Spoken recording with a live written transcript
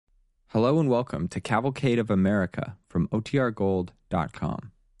Hello and welcome to Cavalcade of America from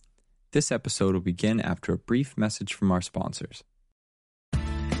OTRGold.com. This episode will begin after a brief message from our sponsors.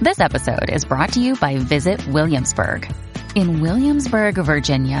 This episode is brought to you by Visit Williamsburg. In Williamsburg,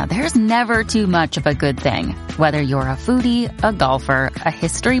 Virginia, there's never too much of a good thing. Whether you're a foodie, a golfer, a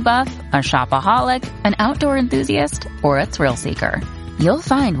history buff, a shopaholic, an outdoor enthusiast, or a thrill seeker, you'll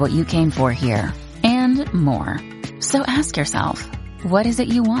find what you came for here and more. So ask yourself, what is it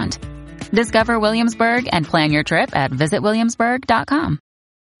you want? Discover Williamsburg and plan your trip at visitwilliamsburg.com.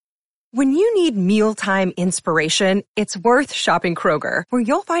 When you need mealtime inspiration, it's worth shopping Kroger, where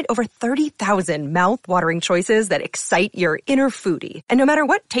you'll find over 30,000 mouth-watering choices that excite your inner foodie. And no matter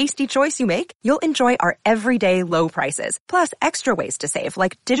what tasty choice you make, you'll enjoy our everyday low prices, plus extra ways to save,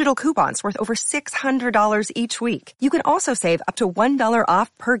 like digital coupons worth over $600 each week. You can also save up to $1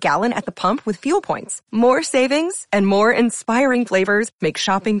 off per gallon at the pump with fuel points. More savings and more inspiring flavors make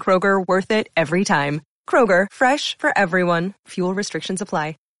shopping Kroger worth it every time. Kroger, fresh for everyone. Fuel restrictions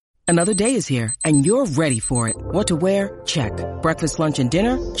apply. Another day is here, and you're ready for it. What to wear? Check. Breakfast, lunch, and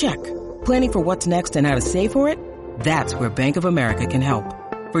dinner? Check. Planning for what's next and how to save for it? That's where Bank of America can help.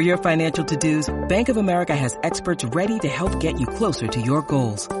 For your financial to-dos, Bank of America has experts ready to help get you closer to your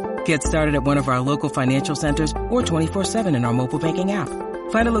goals. Get started at one of our local financial centers or 24/7 in our mobile banking app.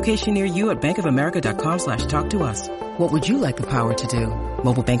 Find a location near you at bankofamerica.com/talktous. What would you like the power to do?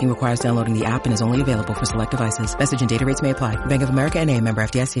 Mobile banking requires downloading the app and is only available for select devices. Message and data rates may apply. Bank of America N.A., member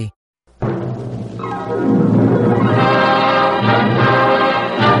FDIC.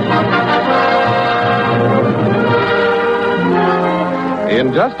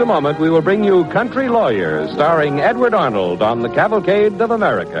 In just a moment, we will bring you Country Lawyers, starring Edward Arnold on the Cavalcade of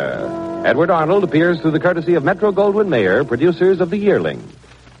America. Edward Arnold appears through the courtesy of Metro-Goldwyn-Mayer, producers of The Yearling.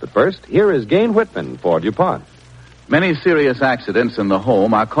 But first, here is Gain Whitman for DuPont. Many serious accidents in the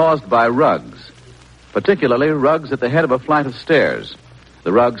home are caused by rugs, particularly rugs at the head of a flight of stairs.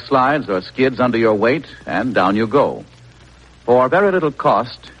 The rug slides or skids under your weight, and down you go. For very little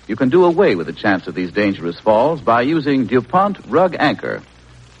cost, you can do away with the chance of these dangerous falls by using DuPont Rug Anchor.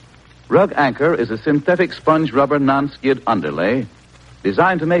 Rug Anchor is a synthetic sponge rubber non-skid underlay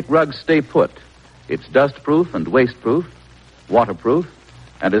designed to make rugs stay put. It's dust-proof and waste-proof, waterproof,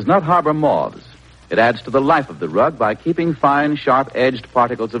 and does not harbor moths. It adds to the life of the rug by keeping fine, sharp-edged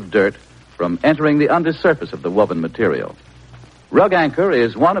particles of dirt from entering the undersurface of the woven material. Rug Anchor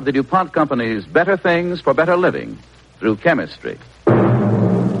is one of the DuPont Company's better things for better living through chemistry.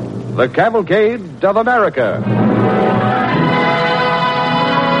 The Cavalcade of America.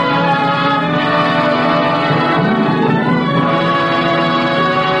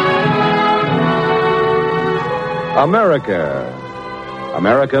 America.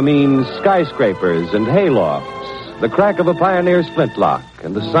 America means skyscrapers and haylofts, the crack of a pioneer's flintlock,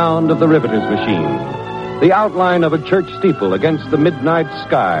 and the sound of the riveter's machine. The outline of a church steeple against the midnight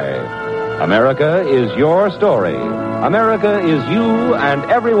sky. America is your story. America is you and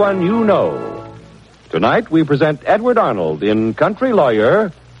everyone you know. Tonight we present Edward Arnold in Country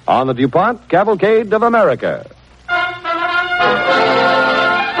Lawyer on the DuPont Cavalcade of America.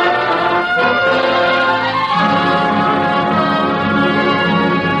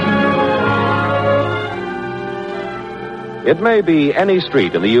 It may be any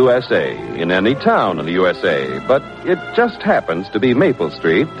street in the USA, in any town in the USA, but it just happens to be Maple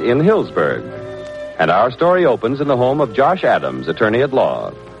Street in Hillsburg. And our story opens in the home of Josh Adams, attorney at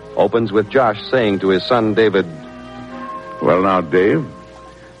law. Opens with Josh saying to his son, David, "Well, now, Dave,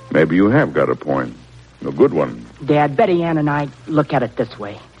 maybe you have got a point. A good one." Dad, Betty Ann and I look at it this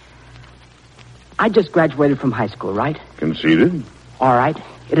way. I just graduated from high school, right? Conceded? All right.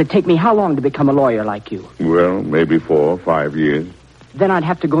 It'd take me how long to become a lawyer like you? Well, maybe 4 or 5 years. Then I'd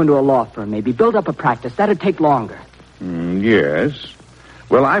have to go into a law firm, maybe. Build up a practice. That'd take longer. Yes.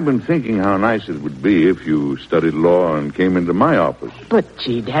 Well, I've been thinking how nice it would be if you studied law and came into my office. But,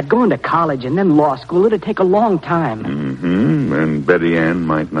 gee, Dad, going to college and then law school, it'd take a long time. Mm-hmm. And Betty Ann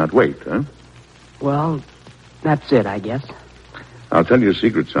might not wait, huh? Well, that's it, I guess. I'll tell you a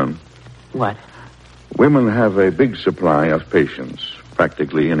secret, son. What? Women have a big supply of patience.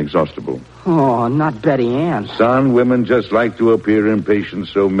 Practically inexhaustible. Oh, not Betty Ann. Son, women just like to appear impatient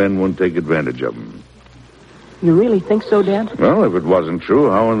so men won't take advantage of them. You really think so, Dad? Well, if it wasn't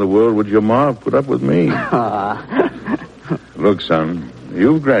true, how in the world would your ma put up with me? Look, son,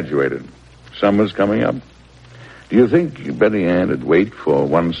 you've graduated. Summer's coming up. Do you think Betty Ann would wait for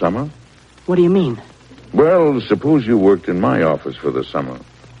one summer? What do you mean? Well, suppose you worked in my office for the summer.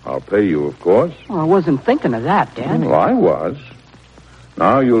 I'll pay you, of course. Oh, I wasn't thinking of that, Dad. Well, I was.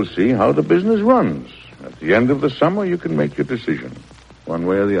 Now you'll see how the business runs. At the end of the summer, you can make your decision. one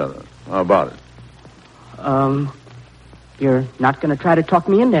way or the other. How about it? You're not going to try to talk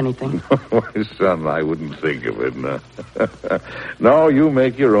me into anything. Why, son, I wouldn't think of it. No. No, you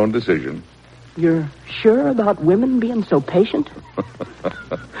make your own decision. You're sure about women being so patient?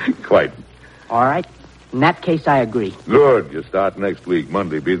 Quite. All right. In that case, I agree. Good. You start next week,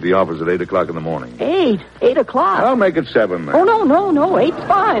 Monday. Be at the office at 8 o'clock in the morning. 8 o'clock? I'll make it 7, man. Oh, no. 8's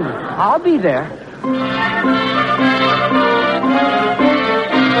fine. I'll be there.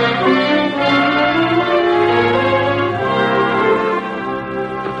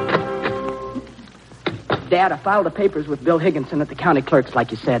 Dad, I filed the papers with Bill Higginson at the county clerk's,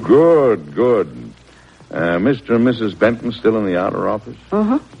 like you said. Good. Mr. and Mrs. Benton still in the outer office?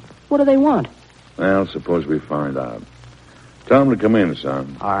 Uh-huh. What do they want? Well, suppose we find out. Tell them to come in,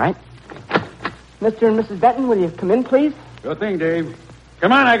 son. All right. Mr. and Mrs. Benton, will you come in, please? Sure thing, Dave.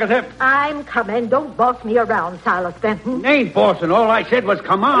 Come on, Agatha. I'm coming. Don't boss me around, Silas Benton. Ain't bossing. All I said was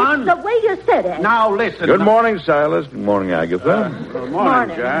come on. It's the way you said it. Now, listen. Good morning, Silas. Good morning, Agatha. Good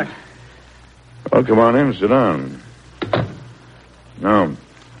morning, Josh. Well, come on in. Sit down. Now,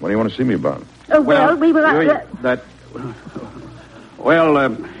 what do you want to see me about? Well, we were...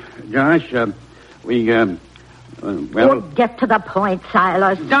 Josh, Well, get to the point,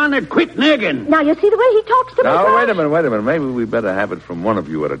 Silas. Darn it, quit nagging. Now, you see the way he talks to me? Now, Josh? wait a minute. Maybe we better have it from one of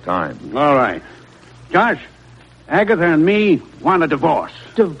you at a time. All right. Josh, Agatha and me want a divorce.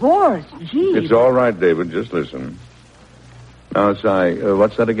 Divorce? Gee. It's all right, David. Just listen. Now,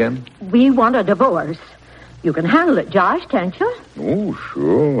 what's that again? We want a divorce. You can handle it, Josh, can't you? Oh,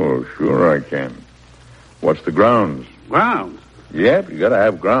 sure I can. What's the grounds? Grounds? Yep, you gotta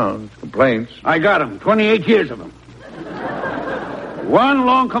have grounds. Complaints. I got them. 28 years of them. One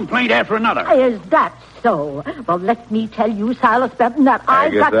long complaint after another. Is that so? Well, let me tell you, Silas Benton, that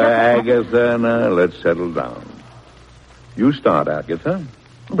I've got to... Agatha, now, let's settle down. You start, Agatha.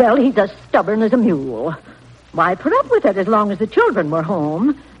 Well, he's as stubborn as a mule. Why put up with it as long as the children were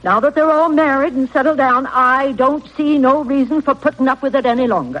home? Now that they're all married and settled down, I don't see no reason for putting up with it any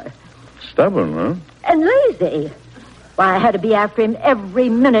longer. Stubborn, huh? And lazy. Why, I had to be after him every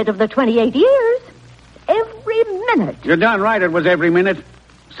minute of the 28 years. Every minute. You're darn right it was every minute.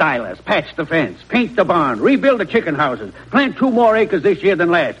 Silas, patch the fence, paint the barn, rebuild the chicken houses, plant 2 more acres this year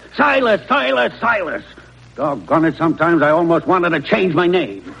than last. Silas. Doggone it, sometimes I almost wanted to change my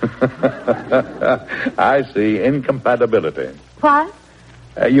name. I see. Incompatibility. What?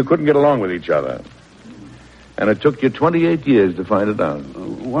 You couldn't get along with each other. And it took you 28 years to find it out.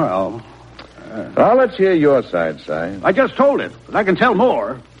 Well, let's hear your side, Si. I just told it, but I can tell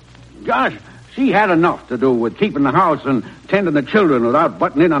more. Gosh, she had enough to do with keeping the house and tending the children without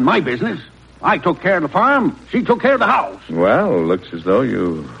butting in on my business. I took care of the farm. She took care of the house. Well, looks as though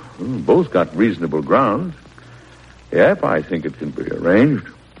you both got reasonable grounds. Yep, I think it can be arranged.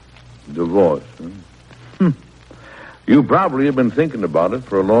 Divorce. Huh? You probably have been thinking about it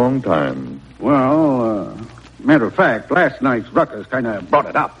for a long time. Well, matter of fact, last night's ruckus kind of brought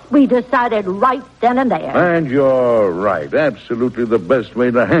it up. We decided right then and there. And you're right. Absolutely the best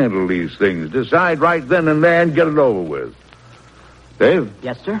way to handle these things. Decide right then and there and get it over with. Dave?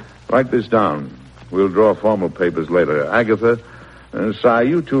 Yes, sir? Write this down. We'll draw formal papers later. Agatha, Si,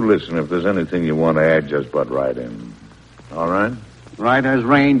 you two listen. If there's anything you want to add, just butt right in. All right? Right as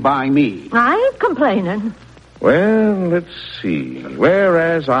rain by me. I ain't complaining. Well, let's see.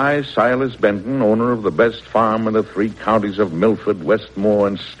 Whereas I, Silas Benton, owner of the best farm in the 3 counties of Milford, Westmore,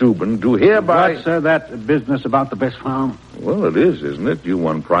 and Steuben, do hereby... What's that business about the best farm? Well, it is, isn't it? You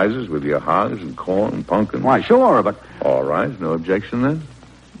won prizes with your hogs and corn and pumpkin. Why, sure, but... All right. No objection, then?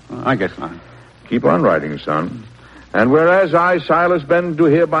 I guess not. Keep on writing, son. And whereas I, Silas Benton, do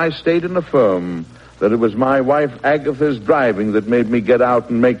hereby state and affirm that it was my wife Agatha's driving that made me get out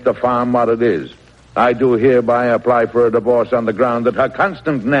and make the farm what it is. I do hereby apply for a divorce on the ground that her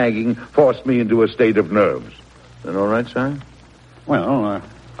constant nagging forced me into a state of nerves. That all right, Si? Well,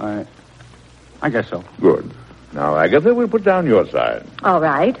 I guess so. Good. Now, Agatha, we'll put down your side. All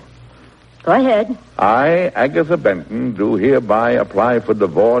right. Go ahead. I, Agatha Benton, do hereby apply for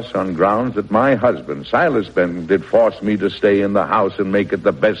divorce on grounds that my husband, Silas Benton, did force me to stay in the house and make it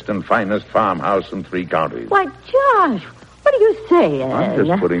the best and finest farmhouse in 3 counties. Why, Josh, what are you saying? I'm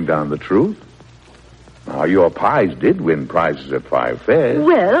just putting down the truth. Now, your pies did win prizes at 5 fairs.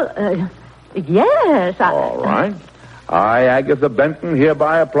 Well, yes. All right. I, Agatha Benton,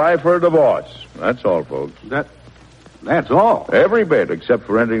 hereby apply for a divorce. That's all, folks. That's all. Every bit, except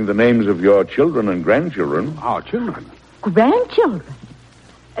for entering the names of your children and grandchildren. Our children? Grandchildren?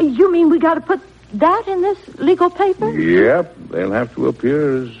 You mean we got to put that in this legal paper? Yep. They'll have to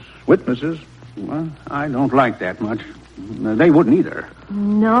appear as witnesses. Well, I don't like that much. They wouldn't either.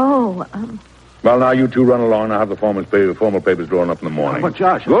 No. Well, now you two run along. I'll have the formal papers drawn up in the morning. But,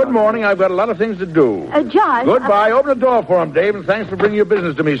 Josh... Good morning. I've got a lot of things to do. Josh... Goodbye. Open the door for him, Dave, and thanks for bringing your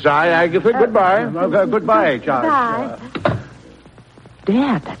business to me, Si. Agatha, goodbye. Goodbye, Josh. Goodbye.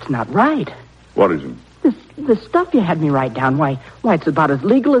 Dad, that's not right. What is it? The stuff you had me write down, why, it's about as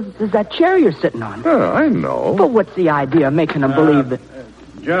legal as that chair you're sitting on. Oh, I know. But what's the idea of making them believe that...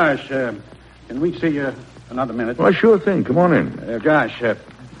 Josh, can we see you another minute? Well, sure thing. Come on in. Josh,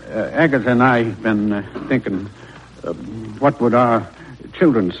 Agatha and I have been thinking, what would our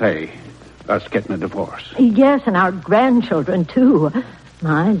children say, us getting a divorce? Yes, and our grandchildren, too.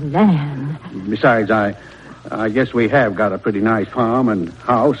 My land. Besides, I guess we have got a pretty nice farm and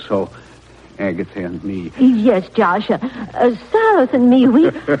house, so Agatha and me... Yes, Josh. Silas and me, we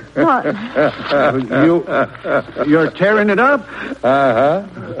thought... You're tearing it up? Uh-huh.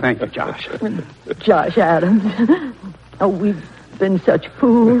 Thank you, Josh. Josh Adams. Oh, we've been such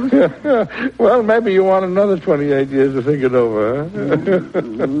fools. Well, maybe you want another 28 years to think it over, huh?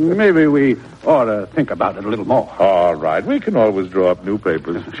 Maybe we ought to think about it a little more. All right. We can always draw up new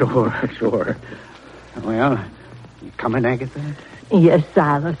papers. Sure. Well, you coming, Agatha? Yes,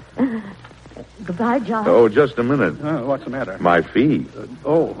 Silas. Goodbye, Josh. Oh, just a minute. What's the matter? My fee.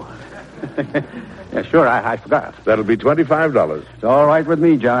 Yeah, sure, I forgot. That'll be $25. It's all right with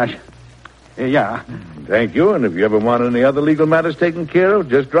me, Josh. Yeah. Thank you, and if you ever want any other legal matters taken care of,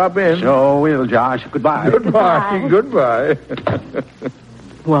 just drop in. Sure will, Josh. Goodbye. Goodbye.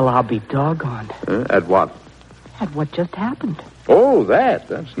 Well, I'll be doggone. At what? At what just happened. Oh,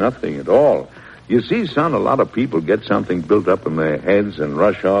 that's nothing at all. You see, son, a lot of people get something built up in their heads and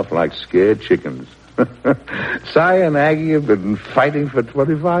rush off like scared chickens. Si and Aggie have been fighting for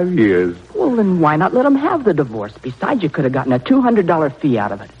 25 years. Well, then why not let them have the divorce? Besides, you could have gotten a $200 fee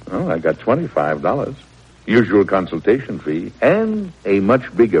out of it. Well, I got $25. Usual consultation fee, and a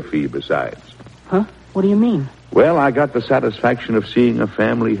much bigger fee besides. Huh? What do you mean? Well, I got the satisfaction of seeing a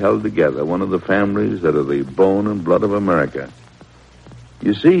family held together, one of the families that are the bone and blood of America.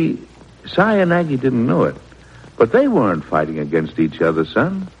 You see, Si and Aggie didn't know it, but they weren't fighting against each other,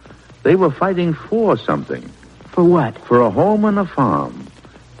 son. They were fighting for something. For what? For a home and a farm.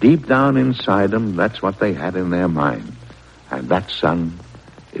 Deep down inside them, that's what they had in their mind. And that, son,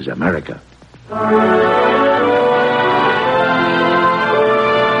 is America.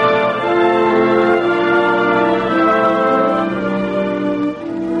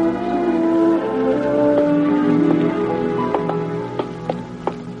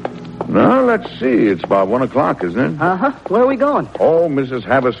 Now, let's see. It's about 1 o'clock, isn't it? Uh-huh. Where are we going? Oh, Mrs.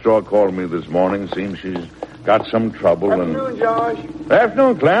 Haverstraw called me this morning. Seems she's got some trouble. Afternoon, Josh.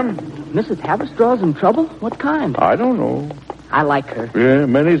 Afternoon, Clem. Mrs. Haverstraw's in trouble? What kind? I don't know. I like her. Yeah,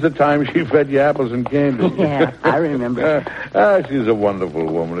 many's the time she fed you apples and candy. Yeah, I remember. She's a wonderful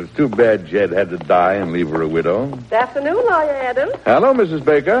woman. It's too bad Jed had to die and leave her a widow. Good afternoon, Lawyer Adams. Hello, Mrs.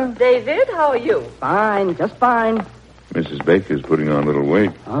 Baker. David, how are you? Fine, just fine. Mrs. Baker's putting on a little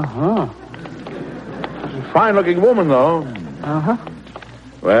weight. Uh-huh. She's a fine-looking woman, though. Uh-huh.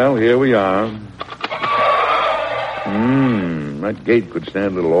 Well, here we are. That gate could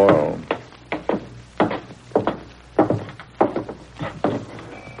stand a little oil.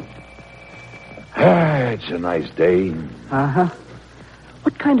 It's a nice day. Uh-huh.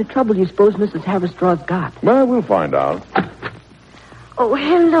 What kind of trouble do you suppose Mrs. Haverstraw's got? Well, we'll find out. Oh,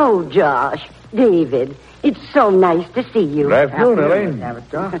 hello, Josh. David, it's so nice to see you. Good afternoon, Ellie. Mrs.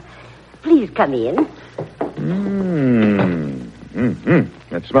 Haverstraw. Please come in.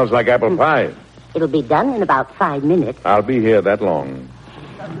 That smells like apple pie. It'll be done in about 5 minutes. I'll be here that long.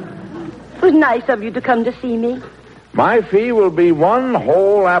 It was nice of you to come to see me. My fee will be 1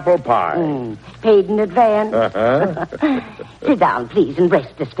 whole apple pie. Paid in advance. Uh-huh. Sit down, please, and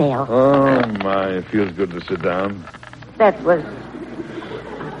rest a spell. Oh, my. It feels good to sit down. That was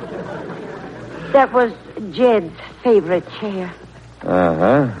Jed's favorite chair.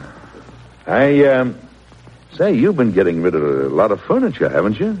 Uh-huh. Say, you've been getting rid of a lot of furniture,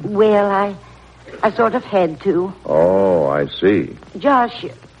 haven't you? Well, I sort of had to. Oh, I see. Josh,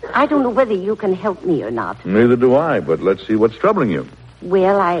 I don't know whether you can help me or not. Neither do I, but let's see what's troubling you.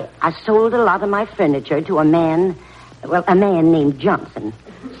 Well, I sold a lot of my furniture to a man named Johnson.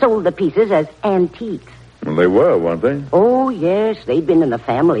 Sold the pieces as antiques. Well, they were, weren't they? Oh, yes. They'd been in the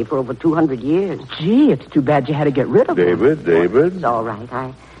family for over 200 years. Gee, it's too bad you had to get rid of them. David. It's all right.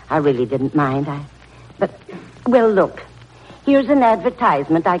 I really didn't mind. Well, look. Here's an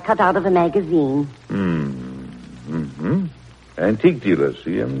advertisement I cut out of a magazine. Antique dealer,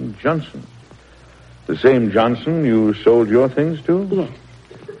 C.M. Johnson. The same Johnson you sold your things to? Yes.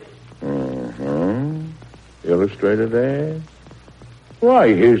 Illustrated ad?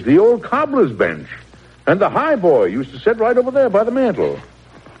 Why, here's the old cobbler's bench. And the high boy used to sit right over there by the mantel.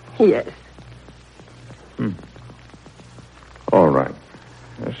 Yes. All right.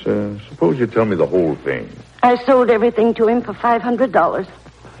 Suppose you tell me the whole thing. I sold everything to him for $500.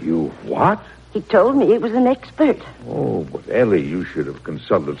 You what? He told me he was an expert. Oh, but Ellie, you should have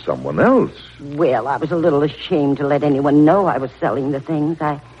consulted someone else. Well, I was a little ashamed to let anyone know I was selling the things.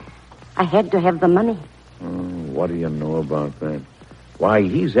 I had to have the money. Oh, what do you know about that? Why,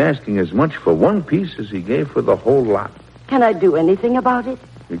 he's asking as much for one piece as he gave for the whole lot. Can I do anything about it?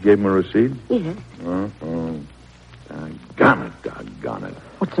 You gave him a receipt? Yes. Doggone it.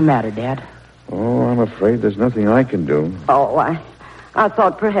 What's the matter, Dad? Oh, I'm afraid there's nothing I can do. Oh, I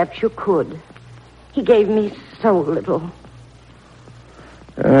thought perhaps you could. He gave me so little.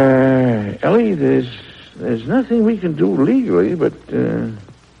 Ellie, there's nothing we can do legally, but,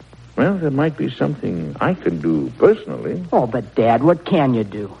 well, there might be something I can do personally. Oh, but, Dad, what can you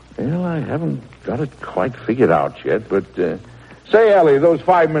do? Well, I haven't got it quite figured out yet, but, say, Ellie, those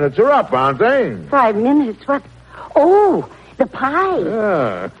 5 minutes are up, aren't they? 5 minutes? What? Oh, the pie.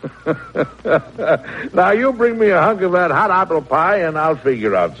 Yeah. Now, you bring me a hunk of that hot apple pie, and I'll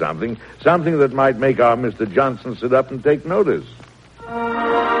figure out something. Something that might make our Mr. Johnson sit up and take notice.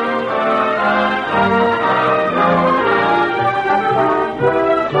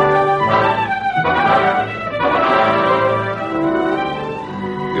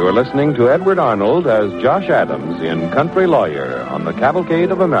 You are listening to Edward Arnold as Josh Adams in Country Lawyer on the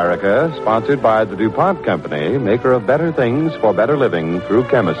Cavalcade of America, sponsored by the DuPont Company, maker of better things for better living through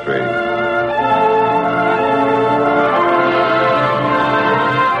chemistry.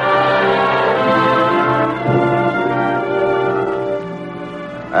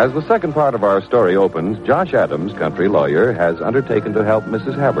 As the second part of our story opens, Josh Adams, country lawyer, has undertaken to help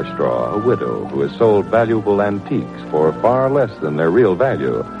Mrs. Haberstraw, a widow who has sold valuable antiques for far less than their real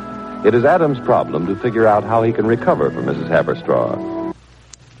value. It is Adams' problem to figure out how he can recover from Mrs. Haberstraw.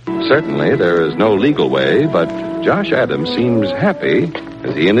 Certainly, there is no legal way, but Josh Adams seems happy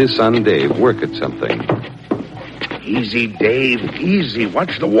as he and his son Dave work at something. Easy, Dave, easy.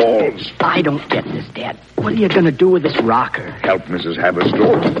 Watch the walls. I don't get this, Dad. What are you going to do with this rocker? Help Mrs.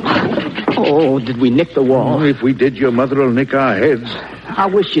 Haberstraw. Oh, did we nick the wall? Oh, if we did, your mother will nick our heads. I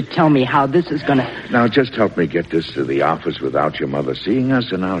wish you'd tell me how this is going to... Now, just help me get this to the office without your mother seeing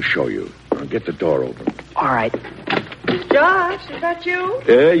us, and I'll show you. I'll get the door open. All right. Josh, is that you?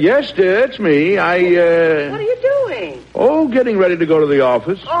 Yes, dear, it's me. What are you doing? Oh, getting ready to go to the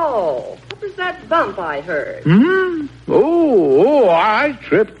office. Oh, what was that bump I heard? I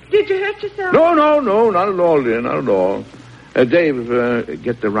tripped. Did you hurt yourself? No, not at all, dear, not at all. Dave,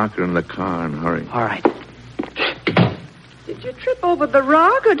 get the rocker in the car and hurry. All right. Did you trip over the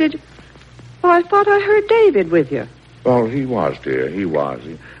rock, or did you... Oh, I thought I heard David with you. Oh, he was, dear, he was.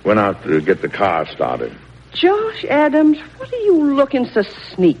 He went out to get the car started. Josh Adams, what are you looking so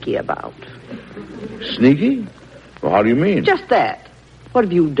sneaky about? Sneaky? Well, how do you mean? Just that. What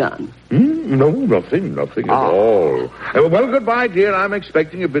have you done? No, nothing at all. Well, goodbye, dear. I'm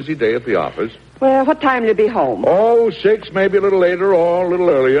expecting a busy day at the office. Well, what time will you be home? 6, maybe a little later or a little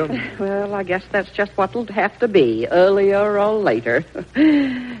earlier. Well, I guess that's just what it'll have to be, earlier or later.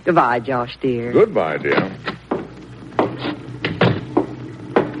 Goodbye, Josh, dear. Goodbye, dear.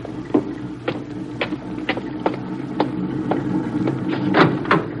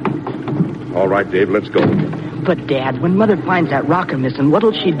 All right, Dave, let's go. But, Dad, when Mother finds that rocker missing,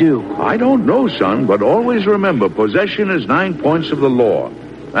 what'll she do? I don't know, son, but always remember, possession is 9 points of the law.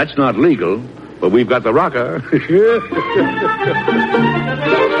 That's not legal, but we've got the rocker.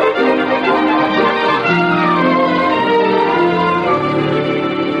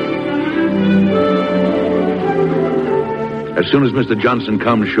 As soon as Mr. Johnson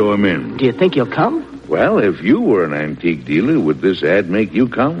comes, show him in. Do you think he'll come? Well, if you were an antique dealer, would this ad make you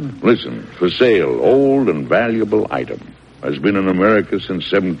come? Listen, for sale, old and valuable item. Has been in America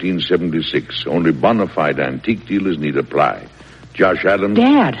since 1776. Only bona fide antique dealers need apply. Josh Adams...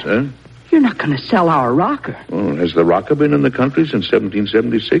 Dad, Huh? You're not going to sell our rocker. Oh, has the rocker been in the country since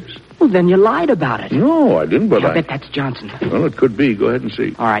 1776? Well, then you lied about it. No, I didn't, but I bet that's Johnson. Well, it could be. Go ahead and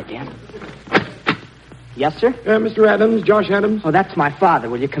see. All right, Dad. Yes, sir? Mr. Adams, Josh Adams. Oh, that's my father.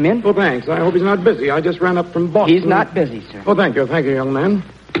 Will you come in? Oh, thanks. I hope he's not busy. I just ran up from Boston. He's not busy, sir. Oh, thank you, young man.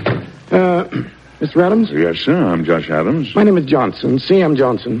 Mr. Adams? Yes, sir. I'm Josh Adams. My name is Johnson, C.M.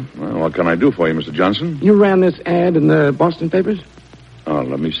 Johnson. Well, what can I do for you, Mr. Johnson? You ran this ad in the Boston papers? Oh,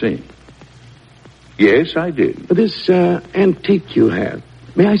 let me see. Yes, I did. This antique you have.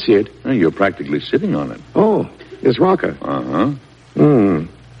 May I see it? You're practically sitting on it. Oh, this rocker. Uh-huh.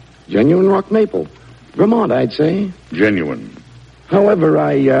 Genuine rock maple. Vermont, I'd say. Genuine. However,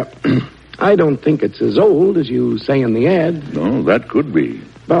 I don't think it's as old as you say in the ad. No, that could be.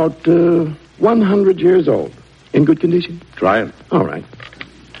 About 100 years old. In good condition? Try it. All right.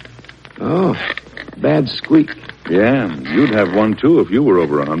 Oh, bad squeak. Yeah, you'd have one, too, if you were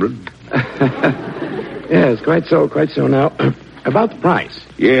over 100. Yes, quite so. Now, about the price.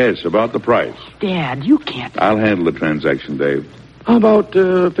 Yes, about the price. Dad, you can't... I'll handle the transaction, Dave. How about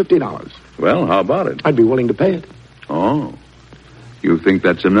 $50? Well, how about it? I'd be willing to pay it. Oh. You think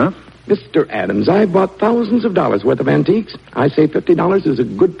that's enough? Mr. Adams, I've bought thousands of dollars worth of antiques. I say $50 is a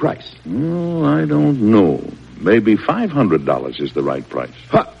good price. Oh, I don't know. Maybe $500 is the right price.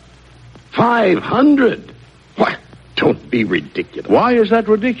 What? $500? What? Don't be ridiculous. Why is that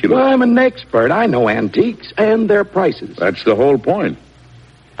ridiculous? Well, I'm an expert. I know antiques and their prices. That's the whole point.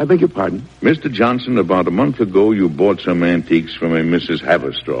 I beg your pardon? Mr. Johnson, about a month ago, you bought some antiques from a Mrs.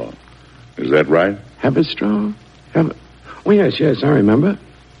 Haverstraw. Is that right? Haverstraw? Oh, yes, I remember.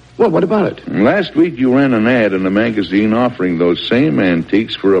 Well, what about it? Last week you ran an ad in the magazine offering those same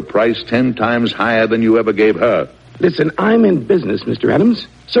antiques for a price 10 times higher than you ever gave her. Listen, I'm in business, Mr. Adams.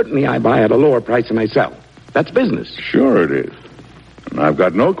 Certainly I buy at a lower price than I sell. That's business. Sure it is. And I've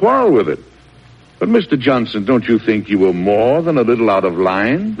got no quarrel with it. But, Mr. Johnson, don't you think you were more than a little out of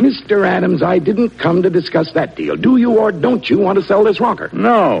line? Mr. Adams, I didn't come to discuss that deal. Do you or don't you want to sell this rocker?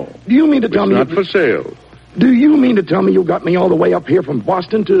 No. Do you mean to tell me... It's not for sale. Do you mean to tell me you got me all the way up here from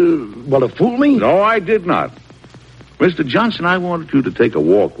Boston to fool me? No, I did not. Mr. Johnson, I wanted you to take a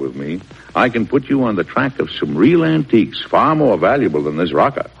walk with me. I can put you on the track of some real antiques, far more valuable than this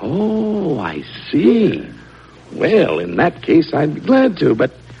rocker. Oh, I see. Well, in that case, I'd be glad to,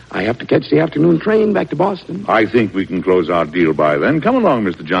 but I have to catch the afternoon train back to Boston. I think we can close our deal by then. Come along,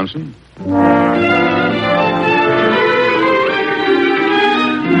 Mr. Johnson.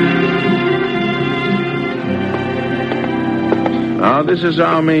 Now, this is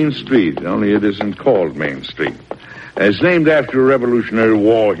our main street, only it isn't called Main Street. It's named after a Revolutionary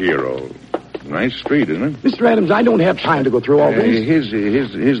War hero. Nice street, isn't it? Mr. Adams, I don't have time to go through all this.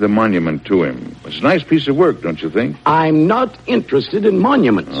 Here's the monument to him. It's a nice piece of work, don't you think? I'm not interested in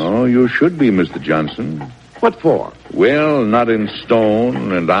monuments. Oh, you should be, Mr. Johnson. What for? Well, not in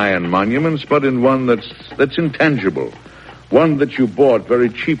stone and iron monuments, but in one that's intangible. One that you bought very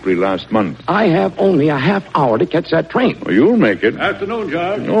cheaply last month. I have only a half hour to catch that train. Well, you'll make it. Afternoon,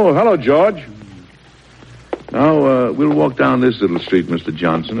 George. Oh, hello, George. Now, we'll walk down this little street, Mr.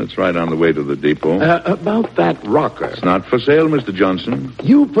 Johnson. It's right on the way to the depot. About that rocker. It's not for sale, Mr. Johnson.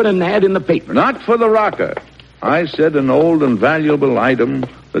 You put an ad in the paper. Not for the rocker. I said an old and valuable item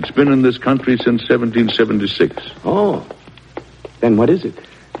that's been in this country since 1776. Oh. Then what is it?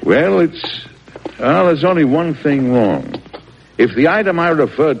 Well, there's only one thing wrong. If the item I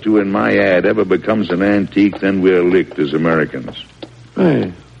referred to in my ad ever becomes an antique, then we're licked as Americans.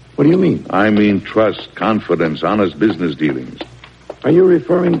 Hey, what do you mean? I mean trust, confidence, honest business dealings. Are you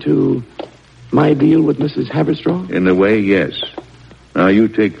referring to my deal with Mrs. Haverstraw? In a way, yes. Now, you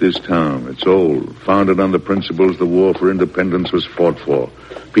take this town. It's old, founded on the principles the war for independence was fought for.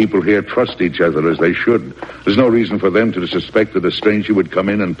 People here trust each other as they should. There's no reason for them to suspect that a stranger would come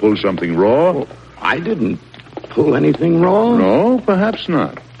in and pull something raw. Well, I didn't pull anything raw. No, perhaps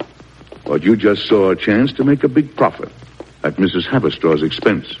not. But you just saw a chance to make a big profit at Mrs. Haverstraw's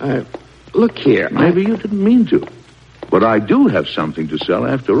expense. Look here. Maybe you didn't mean to. But I do have something to sell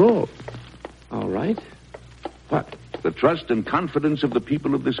after all. All right. What? The trust and confidence of the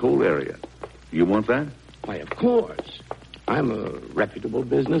people of this whole area. You want that? Why, of course. I'm a reputable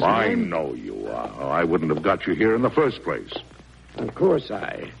businessman. I know you are. Oh, I wouldn't have got you here in the first place. Of course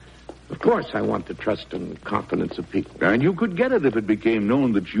I want the trust and confidence of people. And you could get it if it became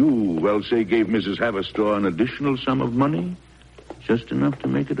known that you, say, gave Mrs. Haverstraw an additional sum of money. Just enough to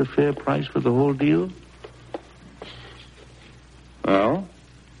make it a fair price for the whole deal. Well?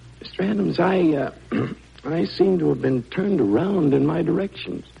 Mr. Adams, I seem to have been turned around in my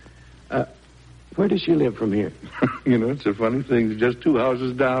directions. Where does she live from here? It's a funny thing. It's just 2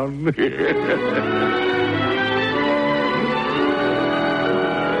 houses down.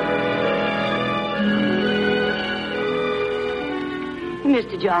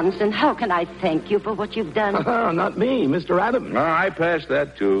 Mr. Johnson, how can I thank you for what you've done? Not me, Mr. Adams. No, I passed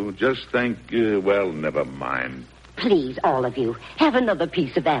that, too. Just never mind. Please, all of you, have another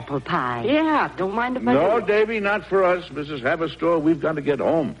piece of apple pie. Yeah, don't mind if I No, do. Davy, not for us. Mrs. Haverstraw, we've got to get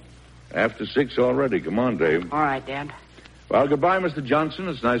home. After 6 already. Come on, Dave. All right, Dad. Well, goodbye, Mr. Johnson.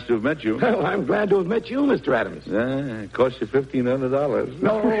 It's nice to have met you. Well, I'm glad to have met you, Mr. Adams. It cost you $1,500.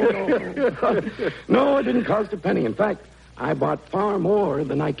 No, it didn't cost a penny. In fact, I bought far more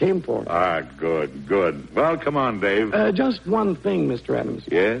than I came for. Ah, good. Well, come on, Dave. Just one thing, Mr. Adams.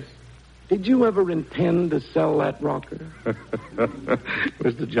 Yes? Did you ever intend to sell that rocker?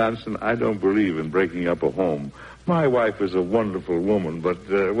 Mr. Johnson, I don't believe in breaking up a home. My wife is a wonderful woman, but,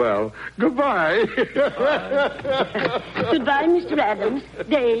 well, goodbye. Goodbye, Mr. Adams.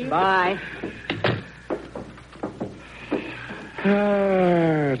 Dave. Bye.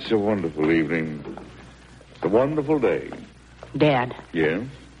 It's a wonderful evening. It's a wonderful day. Dad. Yeah?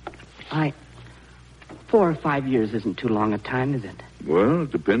 4 or 5 years isn't too long a time, is it? Well,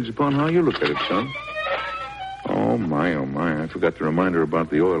 it depends upon how you look at it, son. Oh, my. I forgot to remind her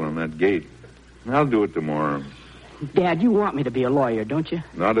about the oil on that gate. I'll do it tomorrow. Dad, you want me to be a lawyer, don't you?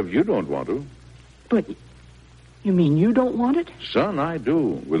 Not if you don't want to. But you mean you don't want it? Son, I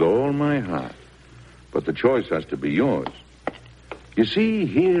do, with all my heart. But the choice has to be yours. You see,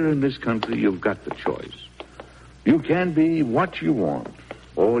 here in this country, you've got the choice. You can be what you want.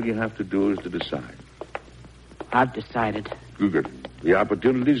 All you have to do is to decide. I've decided. Good. The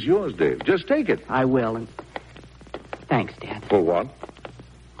opportunity's yours, Dave. Just take it. I will, and thanks, Dad. For what?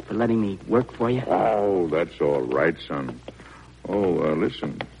 For letting me work for you. Oh, that's all right, son.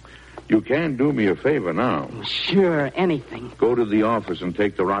 Listen. You can do me a favor now. Sure, anything. Go to the office and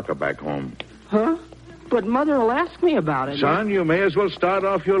take the rocker back home. Huh? But Mother will ask me about it. Son, you may as well start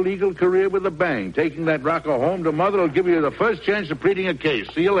off your legal career with a bang. Taking that rocker home to Mother will give you the first chance of pleading a case.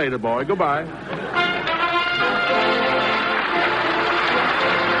 See you later, boy. Goodbye.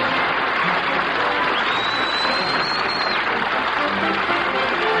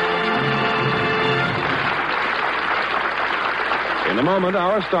 In a moment,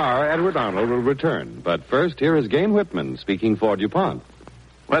 our star, Edward Arnold, will return. But first, here is Game Whitman speaking for DuPont.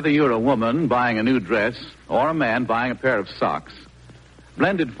 Whether you're a woman buying a new dress or a man buying a pair of socks,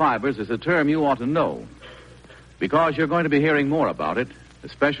 blended fibers is a term you ought to know, because you're going to be hearing more about it,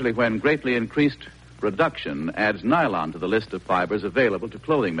 especially when greatly increased production adds nylon to the list of fibers available to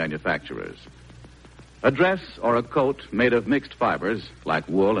clothing manufacturers. A dress or a coat made of mixed fibers, like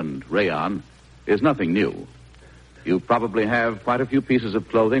wool and rayon, is nothing new. You probably have quite a few pieces of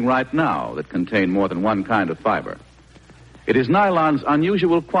clothing right now that contain more than one kind of fiber. It is nylon's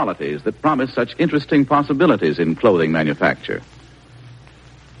unusual qualities that promise such interesting possibilities in clothing manufacture.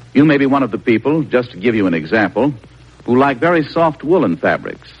 You may be one of the people, just to give you an example, who like very soft woolen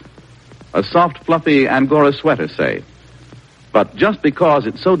fabrics. A soft, fluffy Angora sweater, say. But just because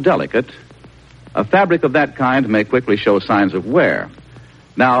it's so delicate, a fabric of that kind may quickly show signs of wear.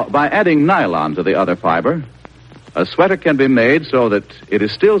 Now, by adding nylon to the other fiber, a sweater can be made so that it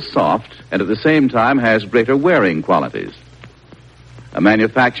is still soft and at the same time has greater wearing qualities. A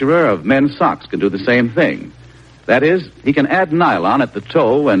manufacturer of men's socks can do the same thing. That is, he can add nylon at the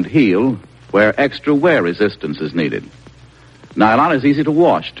toe and heel where extra wear resistance is needed. Nylon is easy to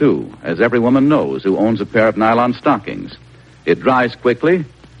wash, too, as every woman knows who owns a pair of nylon stockings. It dries quickly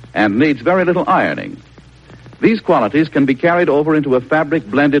and needs very little ironing. These qualities can be carried over into a fabric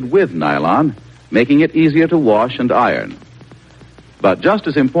blended with nylon, making it easier to wash and iron. But just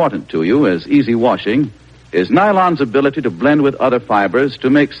as important to you as easy washing is nylon's ability to blend with other fibers to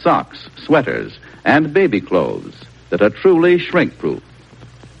make socks, sweaters, and baby clothes that are truly shrink-proof.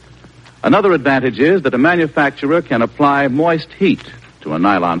 Another advantage is that a manufacturer can apply moist heat to a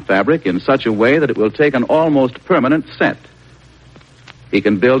nylon fabric in such a way that it will take an almost permanent set. He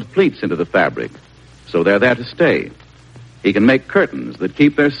can build pleats into the fabric, so they're there to stay. He can make curtains that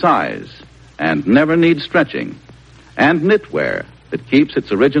keep their size and never need stretching, and knitwear that keeps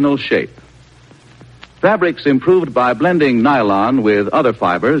its original shape. Fabrics improved by blending nylon with other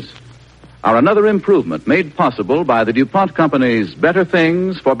fibers are another improvement made possible by the DuPont Company's Better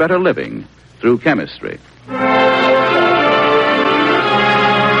Things for Better Living through chemistry.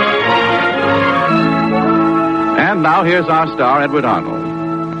 And now here's our star, Edward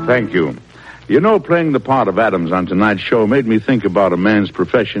Arnold. Thank you. You know, playing the part of Adams on tonight's show made me think about a man's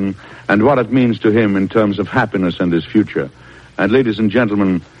profession and what it means to him in terms of happiness and his future. And ladies and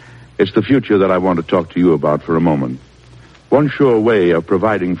gentlemen, it's the future that I want to talk to you about for a moment. One sure way of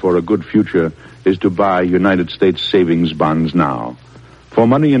providing for a good future is to buy United States savings bonds now. For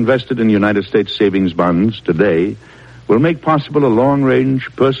money invested in United States savings bonds today will make possible a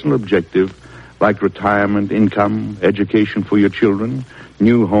long-range personal objective like retirement, income, education for your children,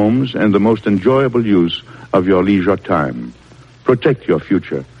 new homes, and the most enjoyable use of your leisure time. Protect your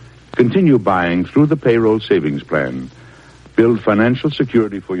future. Continue buying through the payroll savings plan. Build financial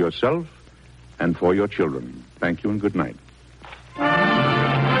security for yourself and for your children. Thank you and good night.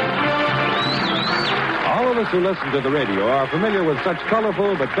 All of the who listen to the radio are familiar with such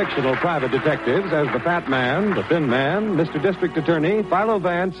colorful but fictional private detectives as the Fat Man, the Thin Man, Mr. District Attorney, Philo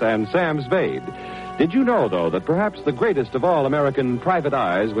Vance, and Sam Spade. Did you know, though, that perhaps the greatest of all American private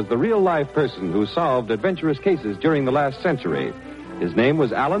eyes was the real-life person who solved adventurous cases during the last century? His name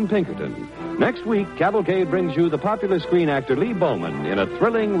was Alan Pinkerton. Next week, Cavalcade brings you the popular screen actor Lee Bowman in a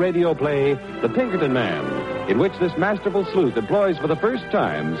thrilling radio play, The Pinkerton Man, in which this masterful sleuth employs for the first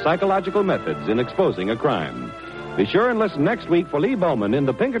time psychological methods in exposing a crime. Be sure and listen next week for Lee Bowman in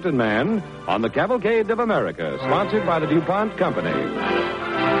The Pinkerton Man on the Cavalcade of America, sponsored by the DuPont Company.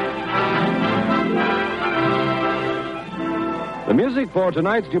 The music for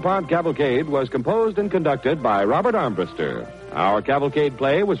tonight's DuPont Cavalcade was composed and conducted by Robert Armbruster. Our Cavalcade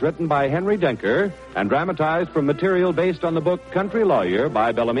play was written by Henry Denker and dramatized from material based on the book Country Lawyer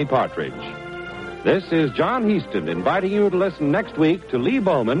by Bellamy Partridge. This is John Heaston inviting you to listen next week to Lee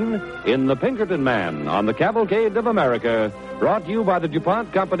Bowman in The Pinkerton Man on the Cavalcade of America, brought to you by the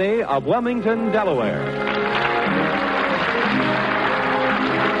DuPont Company of Wilmington, Delaware.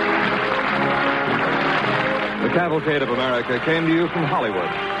 The Cavalcade of America came to you from Hollywood.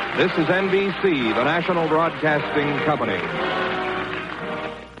 This is NBC, the national broadcasting company.